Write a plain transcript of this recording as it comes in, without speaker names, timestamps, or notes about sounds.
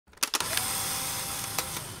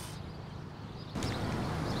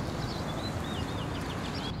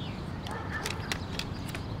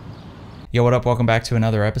Yo, what up? Welcome back to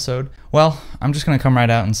another episode. Well, I'm just gonna come right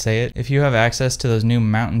out and say it. If you have access to those new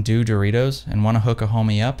Mountain Dew Doritos and want to hook a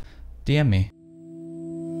homie up, DM me.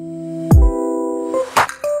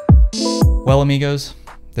 Well, amigos,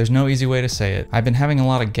 there's no easy way to say it. I've been having a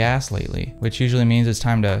lot of gas lately, which usually means it's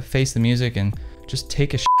time to face the music and just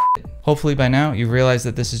take a shit. Hopefully by now you've realized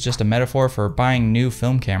that this is just a metaphor for buying new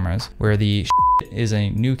film cameras, where the shit is a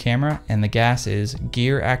new camera and the gas is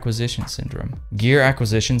gear acquisition syndrome. Gear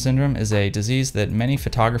acquisition syndrome is a disease that many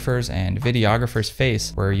photographers and videographers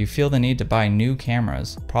face, where you feel the need to buy new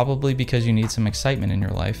cameras, probably because you need some excitement in your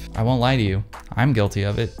life. I won't lie to you, I'm guilty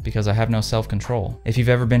of it because I have no self-control. If you've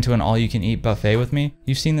ever been to an all-you-can-eat buffet with me,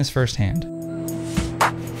 you've seen this firsthand.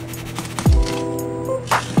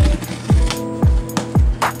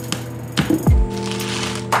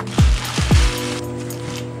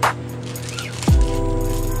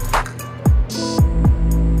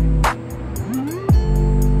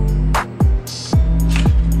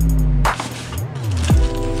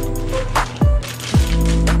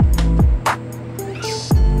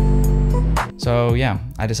 So yeah,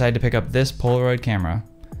 I decided to pick up this Polaroid camera,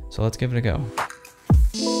 so let's give it a go.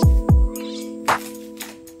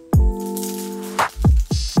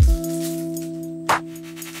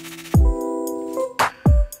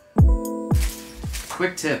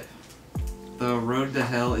 Quick tip, the road to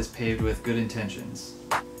hell is paved with good intentions.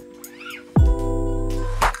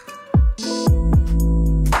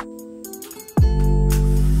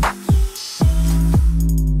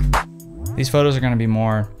 These photos are going to be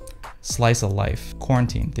more slice of life,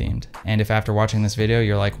 quarantine themed. And if after watching this video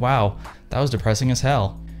you're like, wow, that was depressing as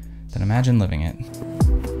hell, then imagine living it.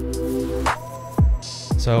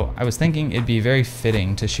 So I was thinking it'd be very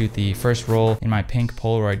fitting to shoot the first roll in my pink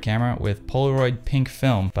Polaroid camera with Polaroid pink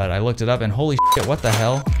film, but I looked it up and holy shit, what the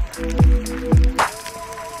hell?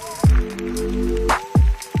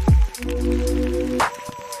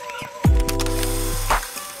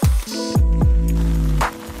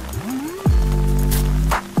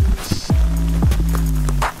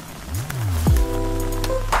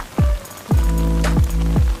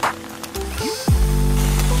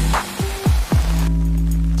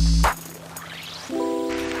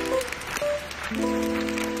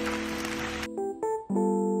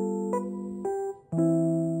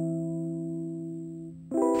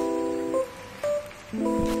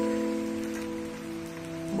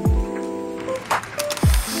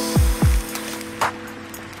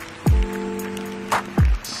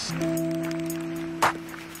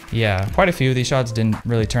 Yeah, quite a few of these shots didn't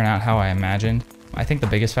really turn out how I imagined. I think the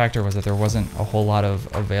biggest factor was that there wasn't a whole lot of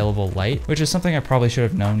available light, which is something I probably should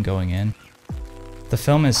have known going in. The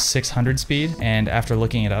film is 600 speed, and after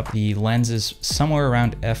looking it up, the lens is somewhere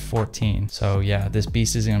around f14. So yeah, this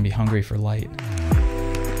beast is gonna be hungry for light.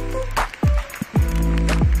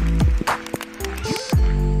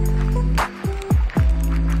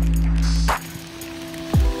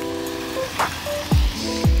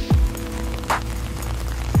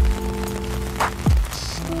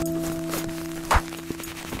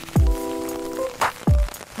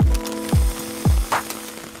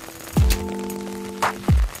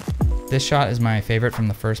 This shot is my favorite from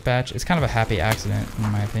the first batch. It's kind of a happy accident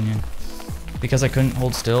in my opinion. Because I couldn't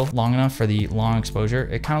hold still long enough for the long exposure,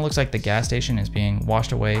 it kind of looks like the gas station is being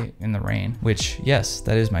washed away in the rain, which yes,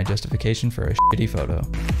 that is my justification for a shitty photo.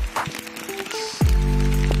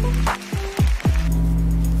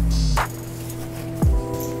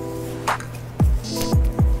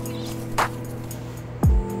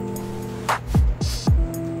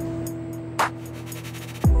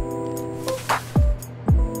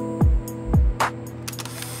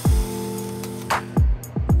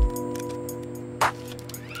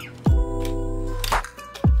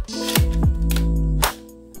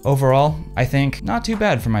 Overall, I think not too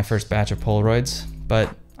bad for my first batch of Polaroids,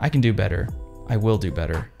 but I can do better. I will do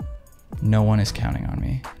better. No one is counting on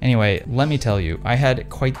me. Anyway, let me tell you, I had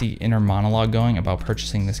quite the inner monologue going about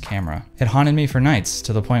purchasing this camera. It haunted me for nights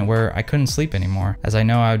to the point where I couldn't sleep anymore, as I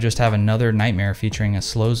know I would just have another nightmare featuring a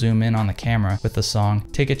slow zoom in on the camera with the song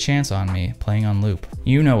Take a Chance on Me playing on loop.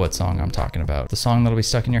 You know what song I'm talking about, the song that'll be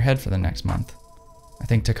stuck in your head for the next month. I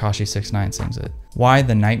think Tekashi 6ix9ine sings it. Why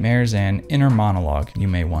the nightmares and inner monologue, you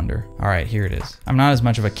may wonder. Alright, here it is. I'm not as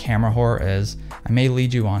much of a camera whore as I may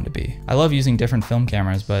lead you on to be. I love using different film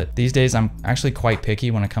cameras, but these days I'm actually quite picky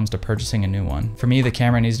when it comes to purchasing a new one. For me, the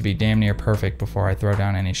camera needs to be damn near perfect before I throw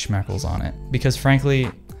down any schmeckles on it. Because frankly,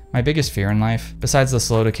 my biggest fear in life, besides the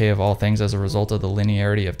slow decay of all things as a result of the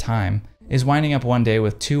linearity of time, is winding up one day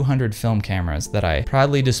with 200 film cameras that I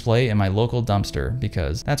proudly display in my local dumpster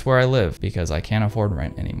because that's where I live, because I can't afford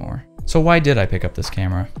rent anymore. So why did I pick up this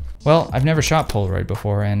camera? Well, I've never shot Polaroid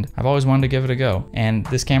before and I've always wanted to give it a go. And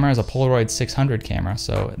this camera is a Polaroid 600 camera,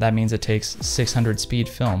 so that means it takes 600 speed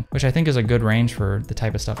film, which I think is a good range for the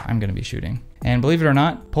type of stuff I'm gonna be shooting. And believe it or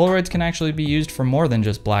not, Polaroids can actually be used for more than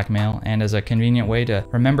just blackmail and as a convenient way to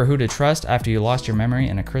remember who to trust after you lost your memory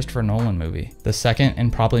in a Christopher Nolan movie. The second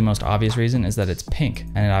and probably most obvious reason is that it's pink,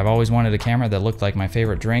 and I've always wanted a camera that looked like my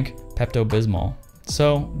favorite drink, Pepto-Bismol.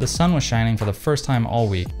 So the sun was shining for the first time all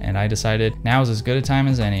week, and I decided now is as good a time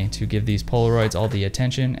as any to give these Polaroids all the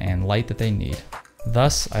attention and light that they need.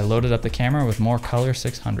 Thus, I loaded up the camera with more Color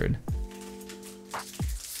 600.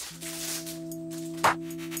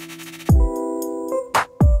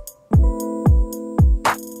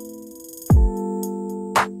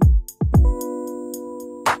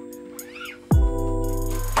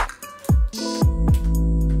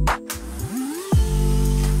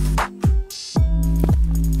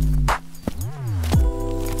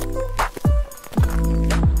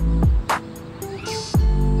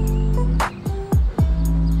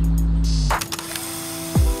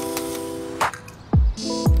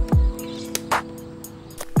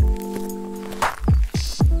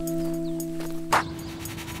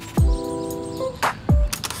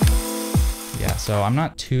 So I'm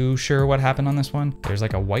not too sure what happened on this one. There's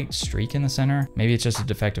like a white streak in the center. Maybe it's just a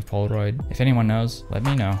defective Polaroid. If anyone knows, let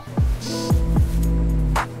me know.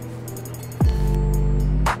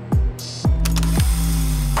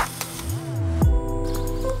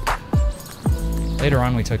 Later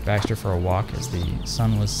on, we took Baxter for a walk as the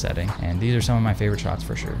sun was setting, and these are some of my favorite shots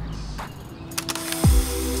for sure.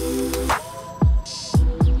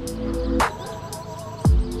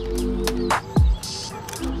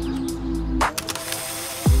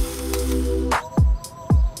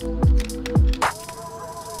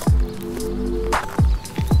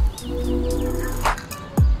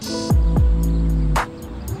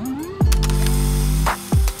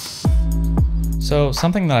 So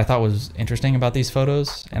something that I thought was interesting about these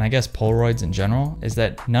photos, and I guess Polaroids in general, is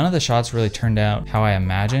that none of the shots really turned out how I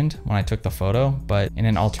imagined when I took the photo, but in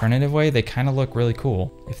an alternative way, they kind of look really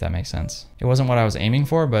cool, if that makes sense. It wasn't what I was aiming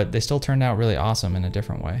for, but they still turned out really awesome in a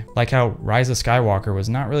different way. Like how Rise of Skywalker was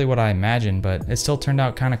not really what I imagined, but it still turned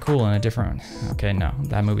out kind of cool in a different... Okay, no,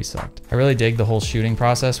 that movie sucked. I really dig the whole shooting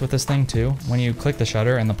process with this thing too. When you click the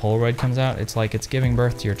shutter and the Polaroid comes out, it's like it's giving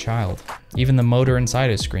birth to your child. Even the motor inside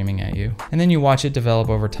is screaming at you. And then you watch it develop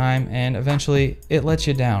over time, and eventually it lets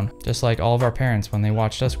you down, just like all of our parents when they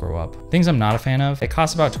watched us grow up. Things I'm not a fan of, it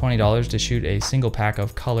costs about $20 to shoot a single pack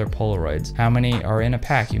of color Polaroids. How many are in a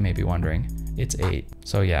pack, you may be wondering? It's 8.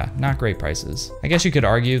 So yeah, not great prices. I guess you could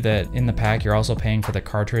argue that in the pack you're also paying for the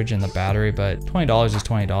cartridge and the battery, but $20 is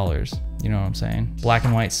 $20. You know what I'm saying? Black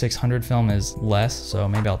and white 600 film is less, so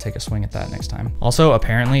maybe I'll take a swing at that next time. Also,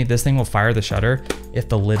 apparently this thing will fire the shutter if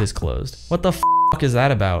the lid is closed. What the f is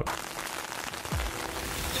that about?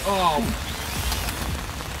 Oh,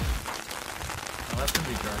 that's gonna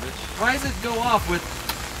be garbage. Why does it go off with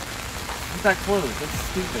that closed? That's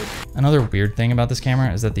stupid. Another weird thing about this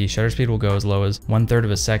camera is that the shutter speed will go as low as 1/3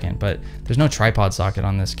 of a second, but there's no tripod socket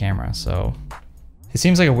on this camera, so it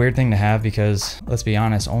seems like a weird thing to have because, let's be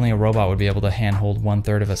honest, only a robot would be able to handhold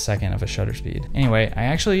 1/3 of a second of a shutter speed. Anyway, I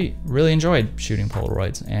actually really enjoyed shooting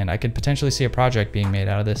Polaroids, and I could potentially see a project being made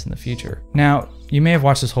out of this in the future. Now, you may have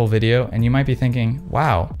watched this whole video and you might be thinking,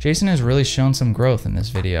 wow, Jason has really shown some growth in this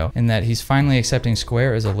video in that he's finally accepting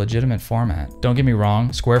square as a legitimate format. Don't get me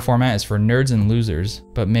wrong, square format is for nerds and losers,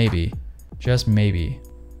 but maybe, just maybe,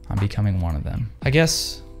 I'm becoming one of them. I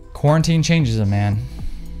guess quarantine changes a man,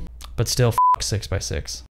 but still f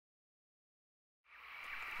 6x6.